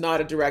silo that's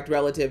not a direct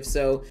relative.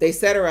 So they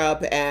set her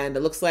up, and it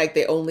looks like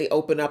they only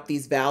open up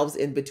these valves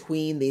in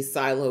between these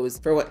silos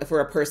for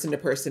a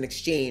person-to-person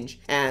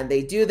exchange. And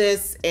they do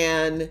this,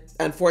 and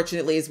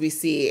unfortunately, as we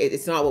see,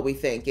 it's not what we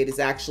think. It is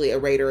actually a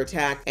raider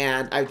attack.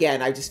 And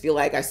again, I just feel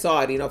like I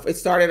saw it. It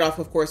started off,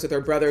 of course, with her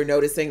brother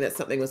noticing that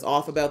something was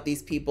off about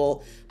these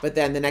people. But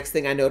then the next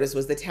thing I noticed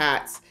was the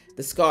tats,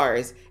 the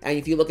scars. And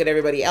if you look at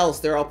everybody else,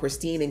 they're all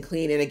pristine and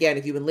clean. And again,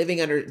 if you've been living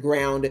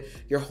underground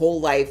your whole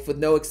life with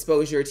no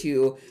exposure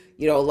to,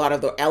 a lot of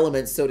the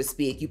elements, so to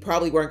speak, you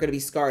probably weren't going to be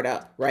scarred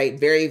up, right?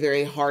 Very,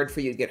 very hard for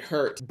you to get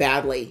hurt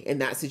badly in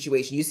that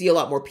situation. You see a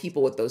lot more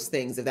people with those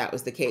things if that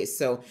was the case.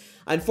 So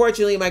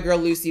unfortunately, my girl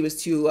Lucy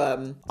was too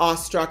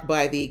awestruck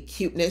by the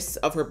cuteness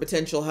of her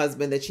potential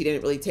husband that she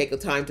didn't really take the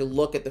time to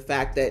look at the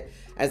fact that,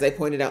 as I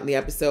pointed out in the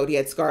episode, he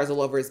had scars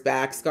all over his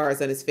back,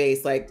 scars on his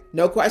face, like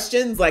no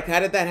questions. Like, how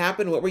did that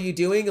happen? What were you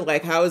doing?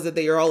 Like, how is it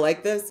that you're all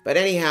like this? But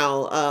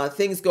anyhow,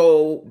 things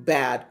go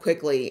bad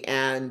quickly,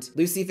 and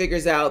Lucy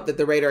figures out that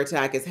the raider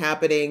attack is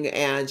happening,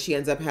 and she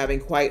ends up having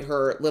quite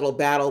her little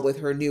battle with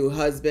her new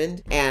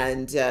husband.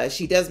 And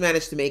she does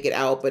manage to make it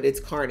out, but it's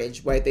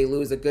carnage, right? They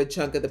lose a good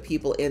chunk of the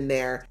people in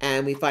there,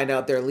 and we find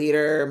out their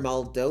leader,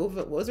 Moldova,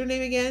 what was her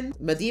name again?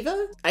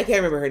 Madiva? I can't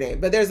remember her name,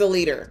 but there's a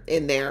leader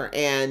in there,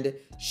 and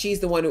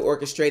she's the one who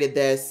orchestrated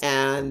this.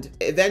 And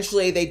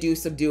eventually they do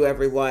subdue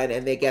everyone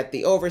and they get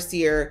the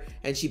overseer.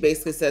 And she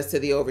basically says to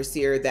the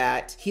overseer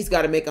that he's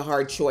got to make a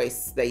hard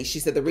choice. She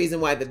said the reason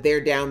why that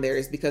they're down there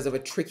is because of a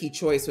tricky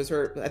choice, was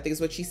her, I think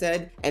is what she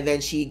said. And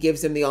then she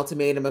gives him the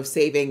ultimatum of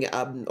saving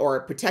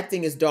or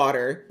protecting his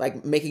daughter,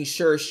 like making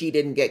sure she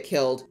didn't get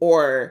killed,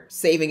 or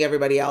saving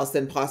everybody else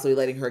and possibly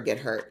letting her get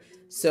hurt.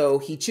 So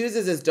he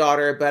chooses his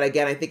daughter, but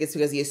again, I think it's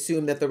because he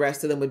assumed that the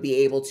rest of them would be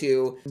able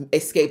to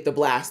escape the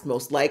blast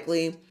most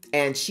likely.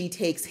 And she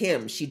takes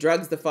him, she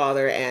drugs the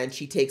father and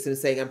she takes him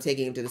saying, I'm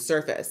taking him to the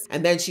surface.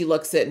 And then she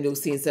looks at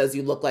Lucy and says,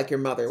 you look like your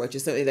mother, which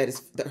is something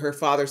that her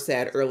father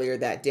said earlier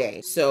that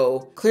day.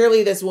 So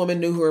clearly this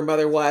woman knew who her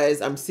mother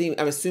was. I'm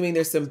assuming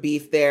there's some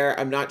beef there.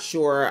 I'm not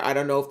sure. I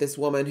don't know if this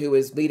woman who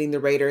is leading the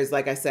raiders,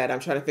 like I said, I'm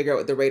trying to figure out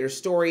what the raider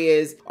story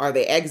is. Are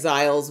they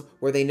exiles?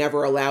 Were they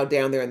never allowed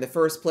down there in the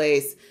first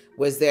place?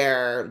 Was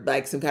there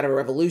like some kind of a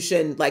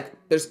revolution? Like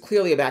there's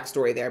clearly a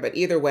backstory there, but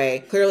either way,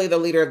 clearly the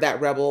leader of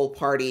that rebel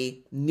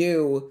party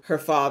knew her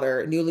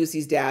father, knew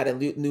Lucy's dad and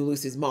knew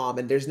Lucy's mom.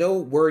 And there's no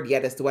word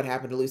yet as to what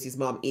happened to Lucy's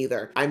mom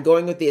either. I'm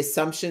going with the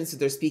assumption, so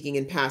they're speaking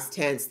in past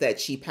tense,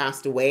 that she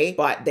passed away,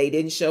 but they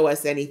didn't show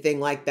us anything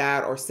like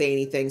that or say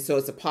anything. So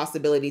it's a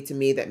possibility to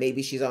me that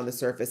maybe she's on the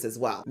surface as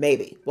well.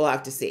 Maybe, we'll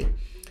have to see.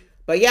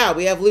 But yeah,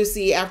 we have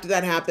Lucy. After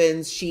that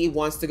happens, she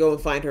wants to go and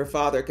find her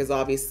father because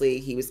obviously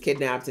he was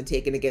kidnapped and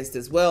taken against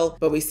his will.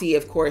 But we see,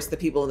 of course, the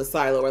people in the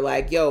silo are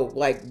like, yo,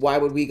 like, why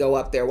would we go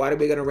up there? Why are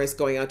we going to risk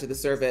going out to the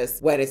surface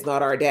when it's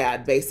not our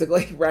dad,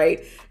 basically,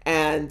 right?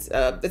 And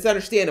it's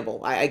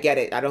understandable. I get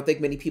it. I don't think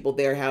many people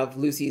there have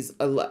Lucy's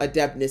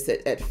adeptness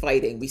at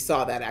fighting. We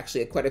saw that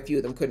actually. Quite a few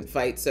of them couldn't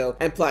fight. So,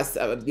 and plus,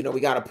 you know,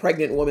 we got a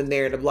pregnant woman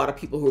there and a lot of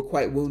people who were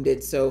quite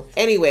wounded. So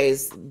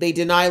anyways, they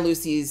deny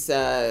Lucy's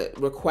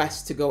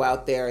request to go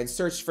out there and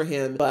search for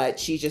him, but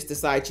she just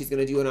decides she's going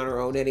to do it on her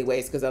own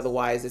anyways, because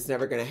otherwise it's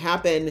never going to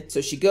happen.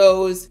 So she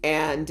goes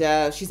and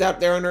she's out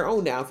there on her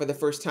own now for the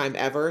first time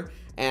ever.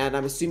 And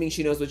I'm assuming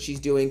she knows what she's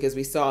doing because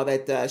we saw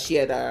that she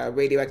had a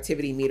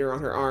radioactivity meter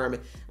on her arm.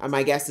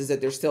 My guess is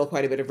that there's still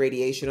quite a bit of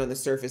radiation on the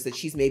surface that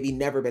she's maybe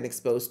never been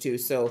exposed to.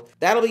 So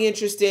that'll be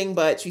interesting,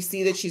 but we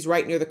see that she's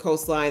right near the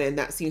coastline and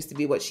that seems to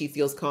be what she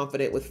feels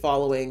confident with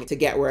following to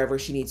get wherever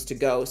she needs to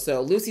go.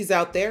 So Lucy's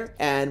out there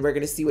and we're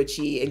going to see what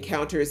she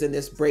encounters in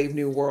this brave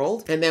new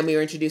world. And then we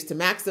were introduced to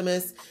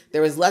Maximus.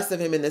 There was less of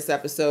him in this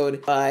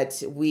episode,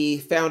 but we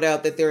found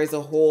out that there is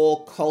a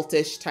whole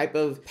cultish type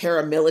of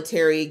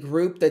paramilitary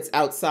group that's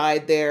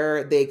outside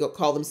there. They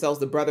call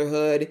themselves the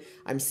Brotherhood.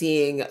 I'm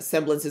seeing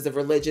semblances of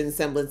religion,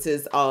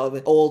 semblances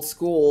of old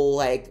school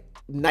like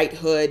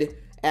knighthood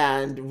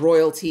and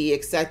royalty,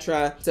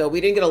 etc. So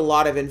we didn't get a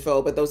lot of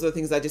info, but those are the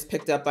things I just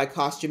picked up by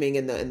costuming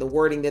and the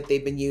wording that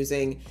they've been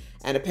using.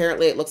 And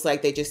apparently it looks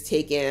like they just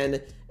take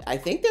in, I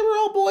think they were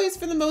all boys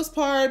for the most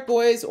part,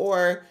 boys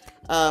or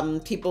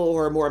people who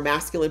are more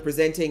masculine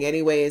presenting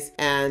anyways,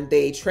 and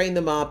they train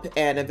them up,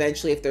 and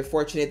eventually if they're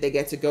fortunate they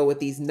get to go with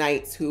these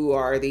knights who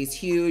are these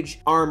huge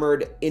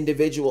armored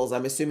individuals.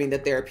 I'm assuming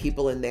that there are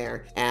people in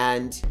there,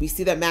 and we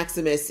see that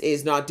Maximus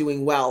is not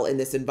doing well in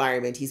this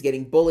environment. He's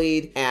getting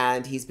bullied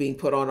and he's being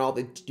put on all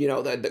the, you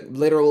know, the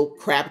literal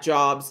crap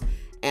jobs.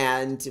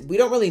 And we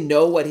don't really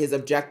know what his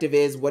objective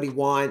is, what he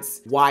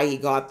wants, why he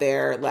got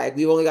there. Like,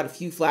 we've only got a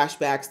few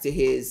flashbacks to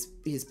his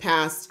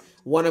past,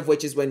 one of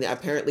which is when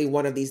apparently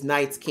one of these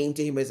knights came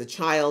to him as a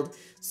child.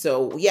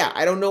 So yeah,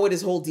 I don't know what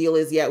his whole deal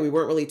is yet. We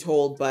weren't really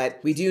told, but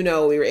we do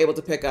know, we were able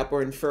to pick up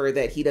or infer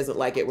that he doesn't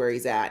like it where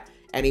he's at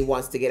and he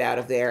wants to get out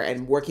of there,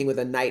 and working with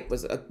a knight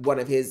was one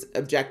of his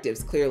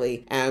objectives,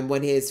 clearly. And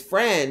when his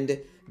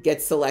friend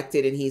gets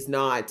selected and he's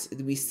not,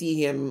 we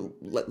see him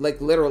like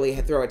literally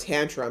throw a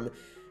tantrum.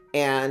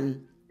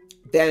 And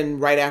then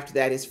right after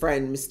that, his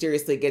friend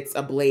mysteriously gets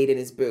a blade in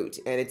his boot,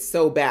 and it's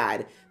so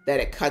bad that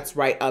it cuts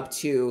right up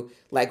to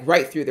like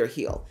right through their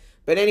heel.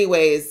 But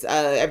anyways,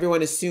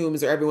 everyone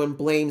assumes or everyone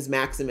blames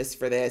Maximus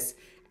for this.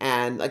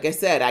 And like I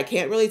said, I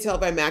can't really tell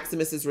by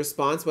Maximus's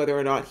response whether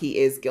or not he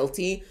is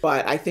guilty,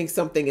 but I think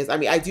something is, I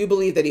mean, I do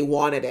believe that he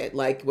wanted it.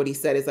 Like what he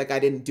said is like, I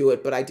didn't do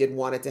it, but I did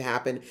want it to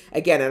happen.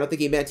 Again, I don't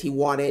think he meant he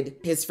wanted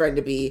his friend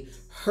to be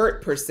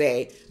hurt per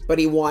se, but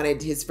he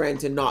wanted his friend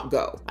to not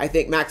go. I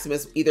think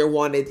Maximus either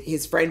wanted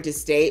his friend to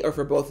stay or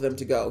for both of them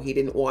to go. He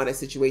didn't want a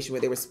situation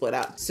where they were split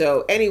up.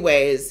 So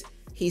anyways,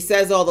 he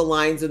says all the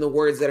lines and the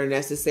words that are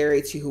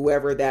necessary to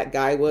whoever that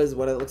guy was,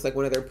 what it looks like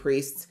one of their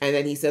priests. And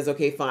then he says,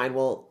 okay, fine,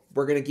 well,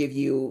 we're going to give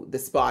you the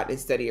spot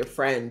instead of your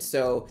friend.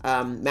 So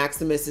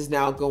Maximus is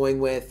now going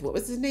with, what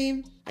was his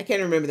name? I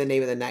can't remember the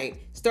name of the knight.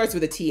 Starts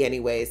with a T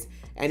anyways.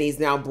 And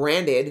he's now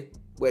branded,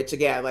 which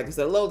again, like I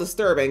said, a little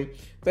disturbing.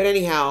 But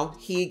anyhow,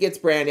 he gets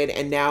branded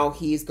and now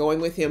he's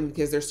going with him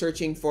because they're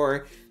searching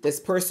for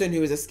this person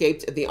who has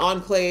escaped the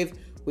Enclave.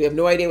 We have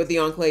no idea what the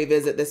Enclave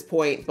is at this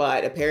point,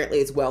 but apparently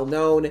it's well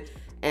known.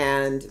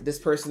 and this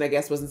person, I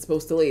guess, wasn't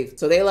supposed to leave.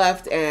 So they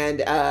left, and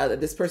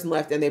this person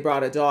left, and they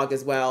brought a dog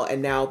as well.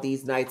 And now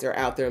these knights are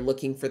out there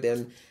looking for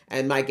them.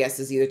 And my guess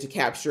is either to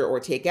capture or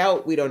take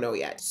out. We don't know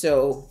yet.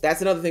 So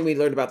that's another thing we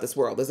learned about this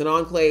world. There's an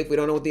enclave. We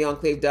don't know what the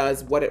enclave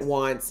does, what it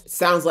wants. It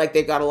sounds like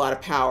they've got a lot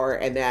of power,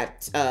 and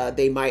that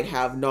they might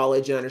have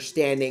knowledge and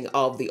understanding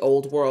of the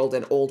old world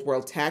and old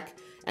world tech.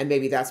 And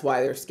maybe that's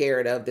why they're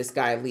scared of this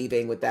guy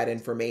leaving with that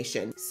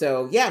information.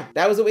 So yeah,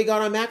 that was what we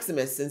got on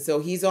Maximus. And so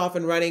he's off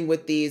and running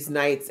with these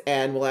knights,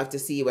 and we'll have to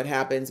see what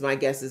happens. My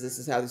guess is this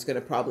is how this is going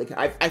to probably,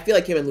 I feel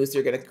like him and Lucy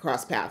are going to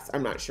cross paths.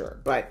 I'm not sure,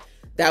 but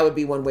that would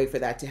be one way for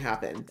that to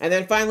happen. And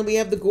then finally we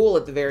have the ghoul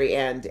at the very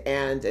end.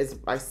 And as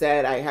I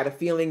said, I had a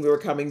feeling we were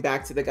coming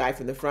back to the guy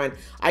from the front.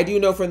 I do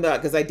know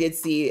because I did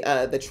see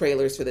the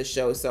trailers for the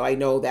show. So I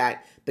know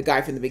that the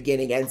guy from the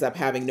beginning ends up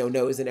having no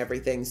nose and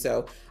everything.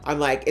 So I'm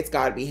like, it's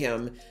gotta be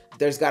him.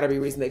 There's gotta be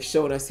a reason they've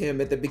shown us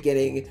him at the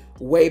beginning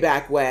way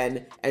back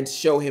when and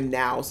show him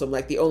now. So I'm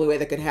like, the only way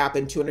that could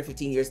happen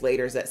 215 years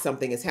later is that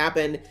something has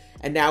happened.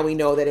 And now we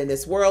know that in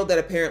this world that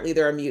apparently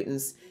there are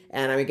mutants.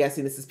 And I'm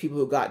guessing this is people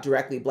who got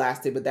directly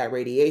blasted with that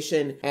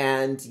radiation.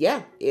 And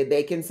yeah,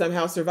 they can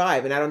somehow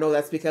survive. And I don't know if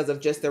that's because of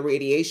just the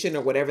radiation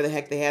or whatever the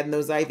heck they had in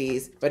those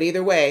IVs. But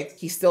either way,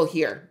 he's still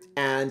here.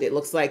 And it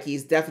looks like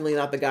he's definitely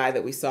not the guy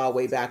that we saw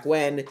way back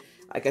when.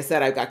 Like I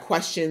said, I've got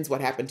questions.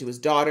 What happened to his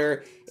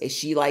daughter? Is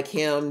she like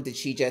him? Did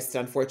she just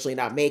unfortunately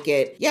not make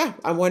it? Yeah,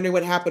 I'm wondering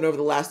what happened over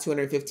the last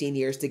 215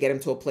 years to get him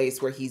to a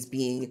place where he's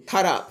being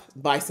cut up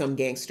by some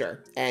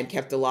gangster and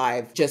kept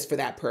alive just for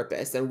that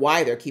purpose, and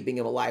why they're keeping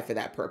him alive for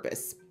that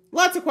purpose.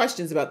 Lots of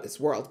questions about this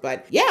world,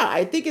 but yeah,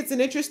 I think it's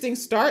an interesting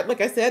start.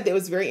 Like I said, it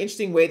was a very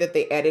interesting way that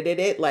they edited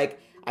it.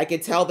 Like, I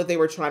could tell that they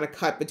were trying to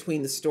cut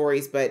between the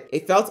stories, but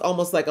it felt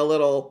almost like a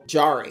little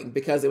jarring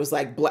because it was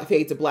like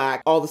fade to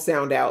black, all the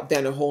sound out,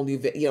 then a whole new,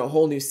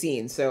 whole new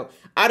scene. So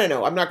I don't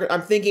know.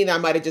 I'm thinking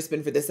that might have just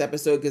been for this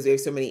episode because we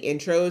have so many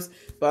intros,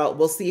 but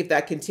we'll see if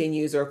that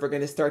continues or if we're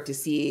going to start to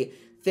see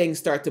things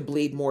start to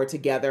bleed more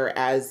together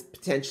as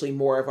potentially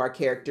more of our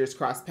characters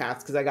cross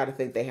paths, because I got to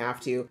think they have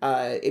to.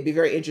 It'd be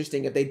very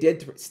interesting if they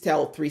did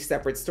tell 3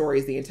 separate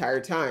stories the entire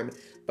time,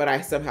 but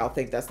I somehow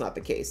think that's not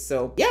the case.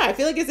 So yeah, I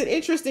feel like it's an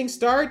interesting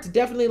start.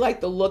 Definitely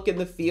like the look and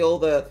the feel,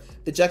 the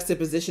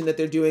juxtaposition that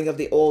they're doing of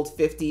the old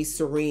 50s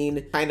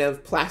serene kind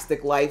of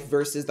plastic life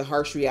versus the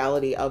harsh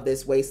reality of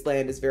this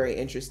wasteland is very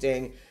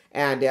interesting.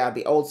 And the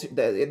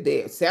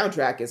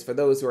soundtrack is for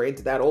those who are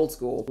into that old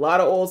school. A lot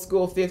of old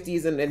school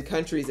 50s and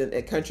countries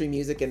and country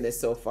music in this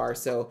so far.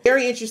 So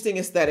very interesting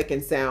aesthetic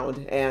and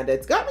sound. And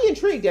it's got me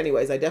intrigued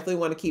anyways. I definitely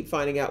want to keep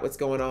finding out what's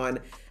going on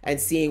and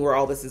seeing where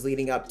all this is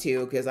leading up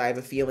to, because I have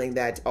a feeling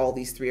that all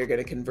these 3 are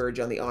going to converge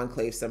on the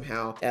Enclave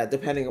somehow,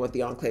 depending on what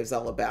the Enclave's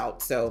all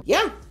about. So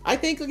yeah, I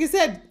think, like I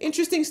said,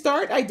 interesting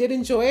start. I did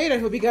enjoy it. I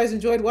hope you guys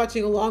enjoyed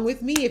watching along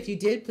with me. If you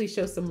did, please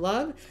show some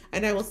love,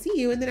 and I will see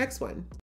you in the next one.